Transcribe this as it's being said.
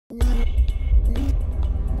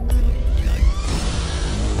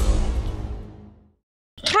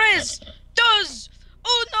Tres, dos,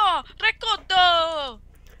 uno, recordo!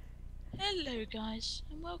 Hello guys,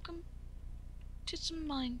 and welcome to some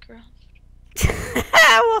Minecraft.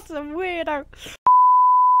 What a weirdo.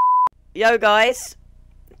 Yo guys,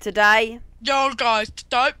 today We are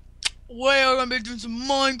gonna be doing some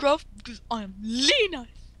Minecraft because I am Lena.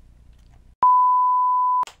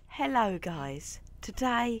 Hello guys,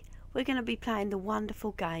 today we're going to be playing the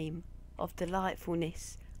wonderful game of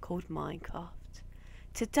delightfulness called Minecraft.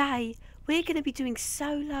 Today we're going to be doing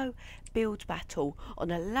solo build battle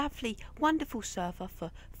on a lovely wonderful server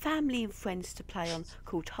for family and friends to play on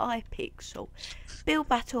called Hypixel. Build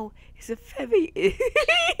battle is a very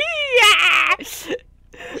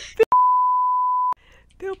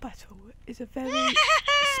Build battle is a very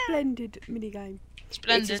splendid minigame.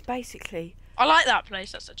 Splendid. It is basically I like that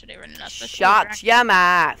place. That's such a different. shut your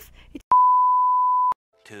mouth.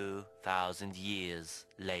 2,000 years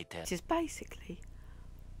later. It is basically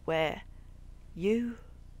where you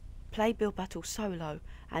play build battle solo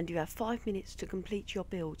and you have 5 minutes to complete your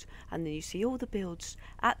builds, and then you see all the builds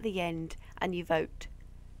at the end and you vote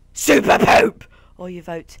Super Poop or you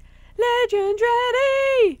vote Legend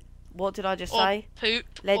Ready. What did I just say? Poop.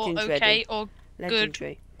 Legend or okay, Ready. or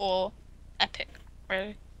Legendary. good, or epic.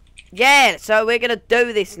 Really. Yeah, so we're going to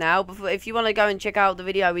do this now. If you want to go and check out the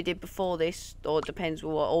video we did before this, or it depends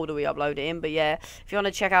what order we upload it in, but yeah, if you want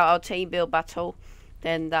to check out our team build battle,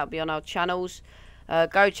 then that'll be on our channels.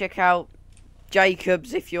 Go check out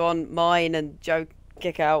Jacobs if you're on mine, and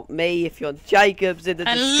check out me if you're on Jacobs in the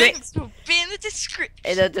links will be in the description.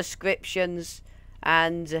 In the descriptions,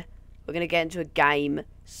 and we're going to get into a game,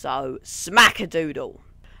 so smack a doodle.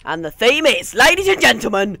 And the theme is, ladies and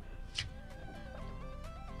gentlemen...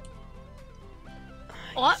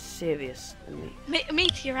 What? Serious.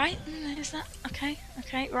 Meteorite? Is that okay?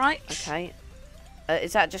 Okay, right. Okay.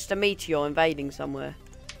 Is that just a meteor invading somewhere?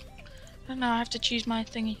 I don't know. I have to choose my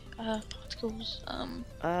thingy. Particles.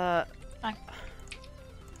 Bang.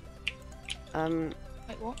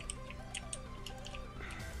 Wait, what?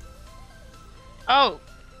 Oh.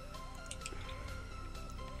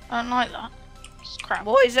 I don't like that. It's crap.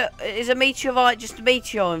 What is it? Is a meteorite just a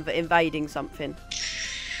meteor invading something?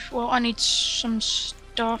 Well, I need some stuff.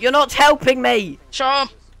 You're not helping me! Shut up,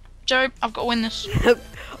 Joe. I've got to win this.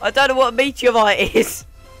 I don't know what a meteorite is.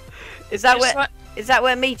 Is that It's where? Is that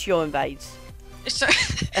where meteor invades? It's a,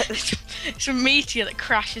 it's a meteor that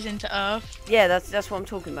crashes into Earth. Yeah, that's what I'm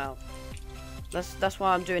talking about. That's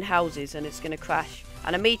why I'm doing houses, and it's gonna crash.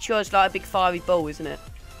 And a meteor is like a big fiery ball, isn't it?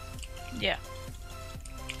 Yeah.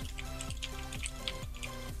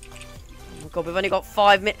 Oh my god, we've only got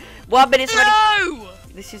 5 minutes. 1 minute. No!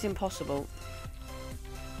 This is impossible.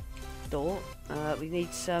 Door. We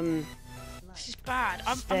need some. This is bad.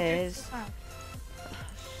 Stairs. I'm bad.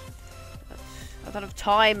 I don't have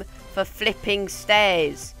time for flipping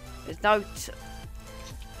stairs. There's no.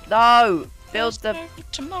 No. Build the.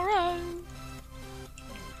 Tomorrow.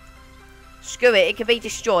 Screw it. It can be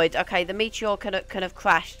destroyed. Okay, the meteor can have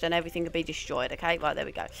crashed and everything can be destroyed. Okay, right there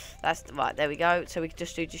we go. That's right. There we go. So we can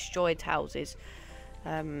just do destroyed houses.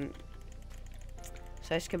 So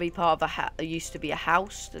this can be part of it used to be a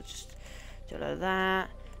house. Let's just do a load of that.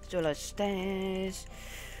 Let's do a load of stairs.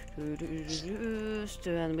 And we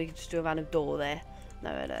can just do a random door there.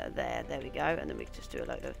 No, there we go. And then we can just do a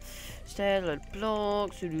load of stairs, a load of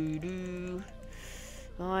blocks.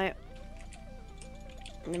 Right.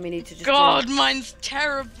 And then we need to just God, mine's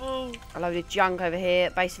terrible. a load of junk over here.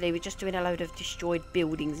 Basically, we're just doing a load of destroyed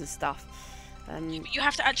buildings and stuff. You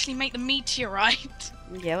have to actually make the meteorite.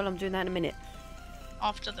 Yeah, well, I'm doing that in a minute.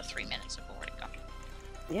 After the 3 minutes have already gone.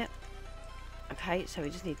 Yep. Okay, so we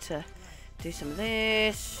just need to do some of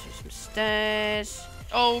this, do some stairs.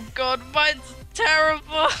 Oh god, mine's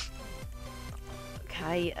terrible.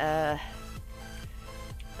 Okay,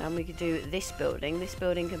 and we could do this building. This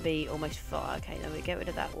building can be almost far. Okay, then we get rid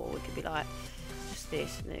of that wall. It could be like just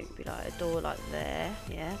this, and then it could be like a door like there,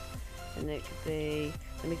 yeah. And then it could be.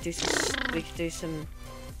 Then we could do some. We could do some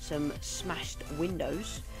smashed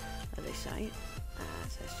windows, as they say.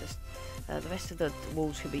 So it's just the rest of the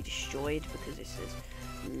walls can be destroyed because this is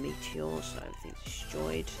meteor, so everything's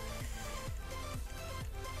destroyed.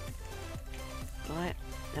 Right.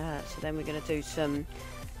 So then we're going to do some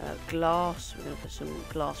glass. We're going to put some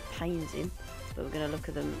glass panes in, but we're going to look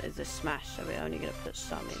at them as a smash. So we're only going to put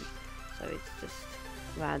some in. So it's just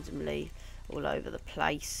randomly all over the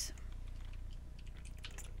place.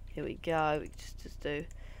 Here we go. We just do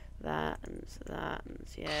that, and that, and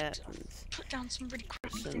yeah, and Put down some really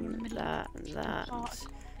crappy thing in the some middle. that, and that, and Park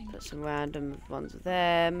thing. put some random ones of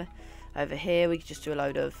them. Over here, we could just do a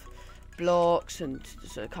load of blocks and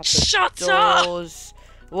just a couple Shut of up! doors.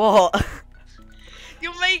 What?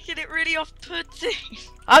 You're making it really off-putting.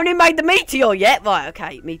 I haven't even made the meteor yet. Right,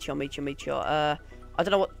 okay, meteor. I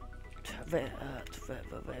don't know what.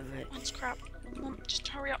 That's crap. Come on, just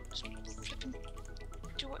hurry up. Just flipping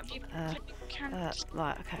do whatever you flipping can. Just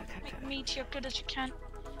right, okay. make meteor good as you can.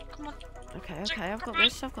 Come on. Okay, I've got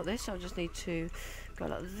this. I just need to go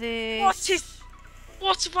like this.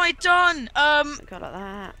 What have I done? Go like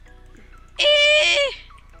that.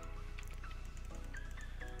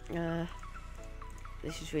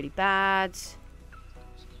 This is really bad.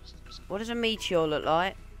 What does a meteor look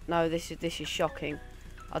like? No, this is shocking.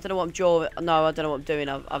 I don't know what I'm drawing. No, I don't know what I'm doing.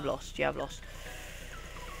 I've lost. Yeah, I've lost.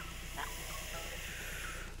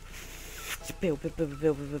 Build. Right,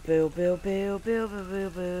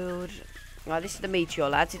 this is the meteor,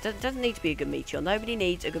 lads. It doesn't need to be a good meteor. Nobody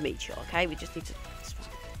needs a good meteor, okay? We just need to.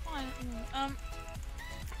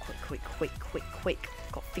 Quick.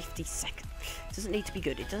 Got 50 seconds. It doesn't need to be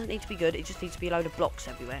good. It just needs to be a load of blocks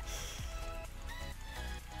everywhere.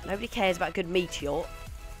 Nobody cares about a good meteor.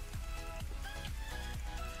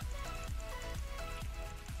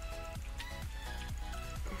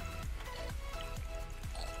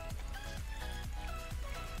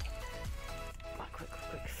 Quick.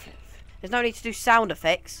 There's no need to do sound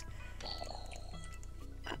effects.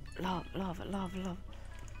 Lava.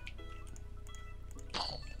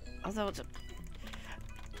 I thought to...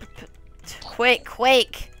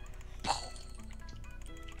 Quick!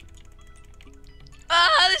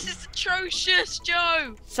 Ah, this is atrocious,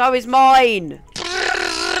 Joe! So is mine!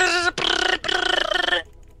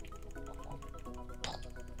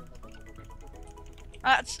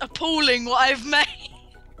 That's appalling what I've made.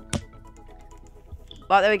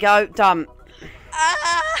 Right, there we go. Done.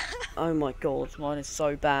 Ah! Oh my god, mine is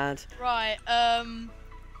so bad. Right, I'm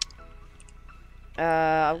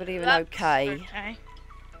gonna give it an okay.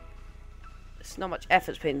 It's not much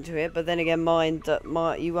effort's put into it, but then again,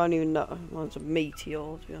 you won't even know. Mine's a meteor,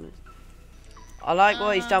 to be honest. I like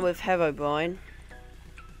what he's done with Herobrine.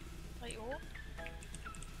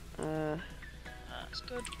 That's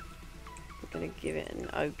good. I'm gonna give it an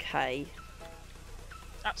okay.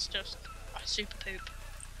 That's just a super poop.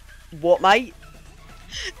 What, mate?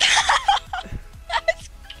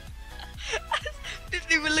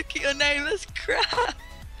 Didn't even look at your name, that's crap.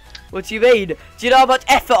 What do you mean? Do you know how much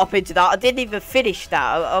effort I put into that? I didn't even finish that.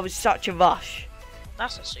 I was such a rush.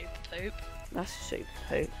 That's a super poop. That's a super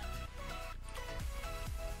poop.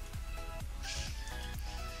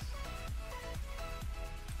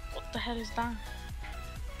 What the hell is that?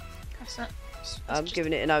 I'm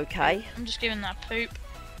giving it an okay. I'm just giving that poop.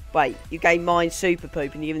 Wait, you gave mine super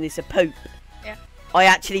poop and you're giving this a poop? Yeah. I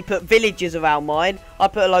actually put villages around mine. I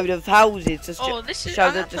put a load of houses to show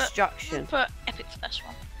the destruction. I'm gonna put epic for this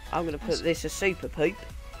one. I'm going to put this a super poop.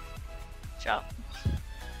 Shut up.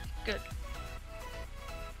 Good.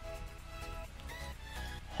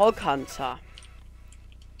 Hog Hunter.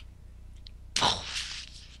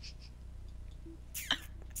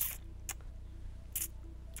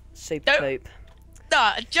 Super poop.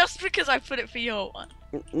 Nah, just because I put it for your one.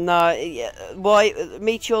 No, yeah, why?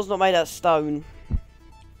 Meteor's not made out of stone.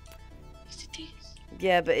 Yes, it is.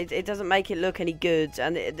 Yeah, but it doesn't make it look any good,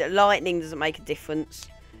 and the lightning doesn't make a difference.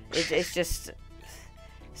 It's just,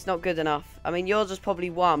 it's not good enough. I mean, yours is probably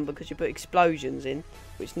one because you put explosions in,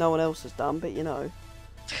 which no one else has done, but you know.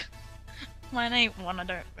 Mine ain't one, I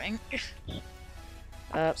don't think.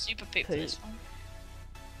 Super poop for this one.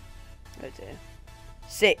 Oh dear.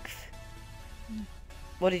 6th.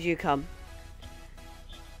 What did you come?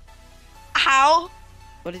 How?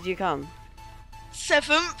 What did you come?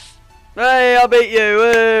 7th. Hey, I beat you!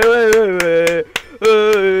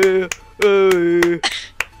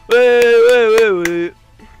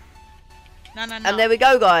 No. And there we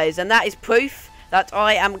go, guys, and that is proof that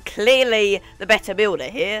I am clearly the better builder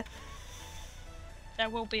here. There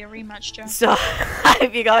will be a rematch, Joe. So, I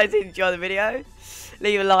hope you guys enjoy the video.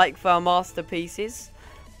 Leave a like for our masterpieces.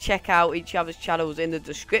 Check out each other's channels in the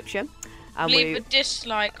description. And leave a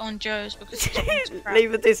dislike on Joe's because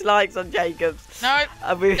leave a dislikes on Jacob's. No.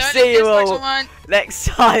 And we'll see you all next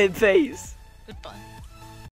time. Peace. Goodbye.